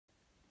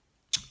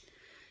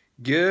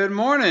Good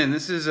morning.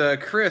 This is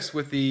Chris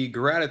with the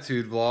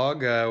Gratitude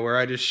Vlog, where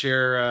I just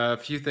share a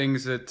few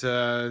things that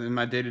in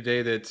my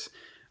day-to-day that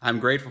I'm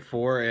grateful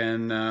for,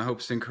 and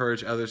hopes to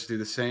encourage others to do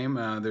the same.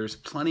 There's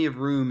plenty of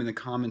room in the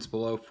comments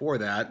below for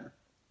that.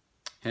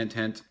 Hint,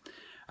 hint.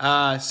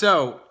 A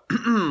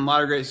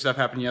lot of great stuff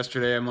happened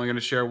yesterday. I'm only going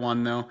to share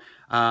one though.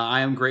 I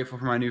am grateful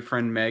for my new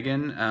friend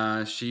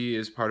Megan. She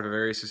is part of a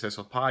very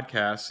successful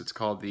podcast. It's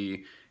called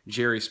the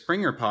Jerry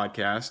Springer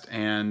Podcast,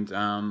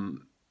 and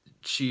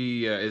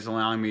she is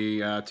allowing me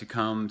to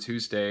come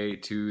Tuesday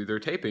to their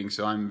taping.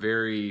 So I'm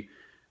very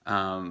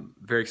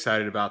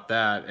excited about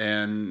that,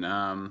 and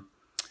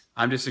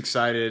I'm just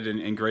excited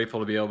and grateful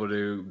to be able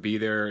to be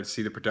there and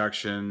see the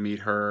production, meet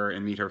her,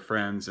 and meet her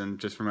friends. And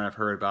just from what I've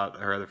heard about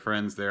her other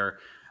friends there,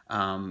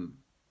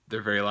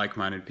 they're very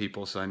like-minded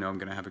people. So I know I'm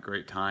going to have a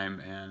great time,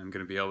 and I'm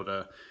going to be able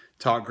to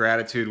talk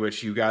gratitude,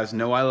 which you guys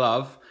know I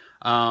love.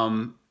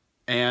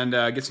 And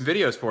get some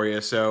videos for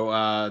you.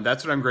 So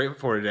that's what I'm grateful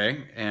for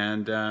today.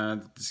 And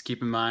just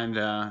keep in mind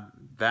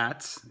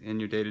that in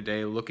your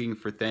day-to-day, looking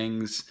for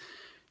things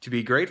to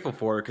be grateful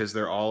for because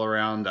they're all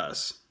around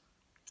us.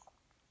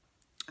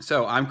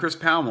 So I'm Chris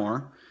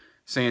Palmore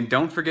saying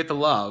don't forget to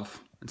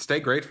love and stay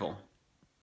grateful.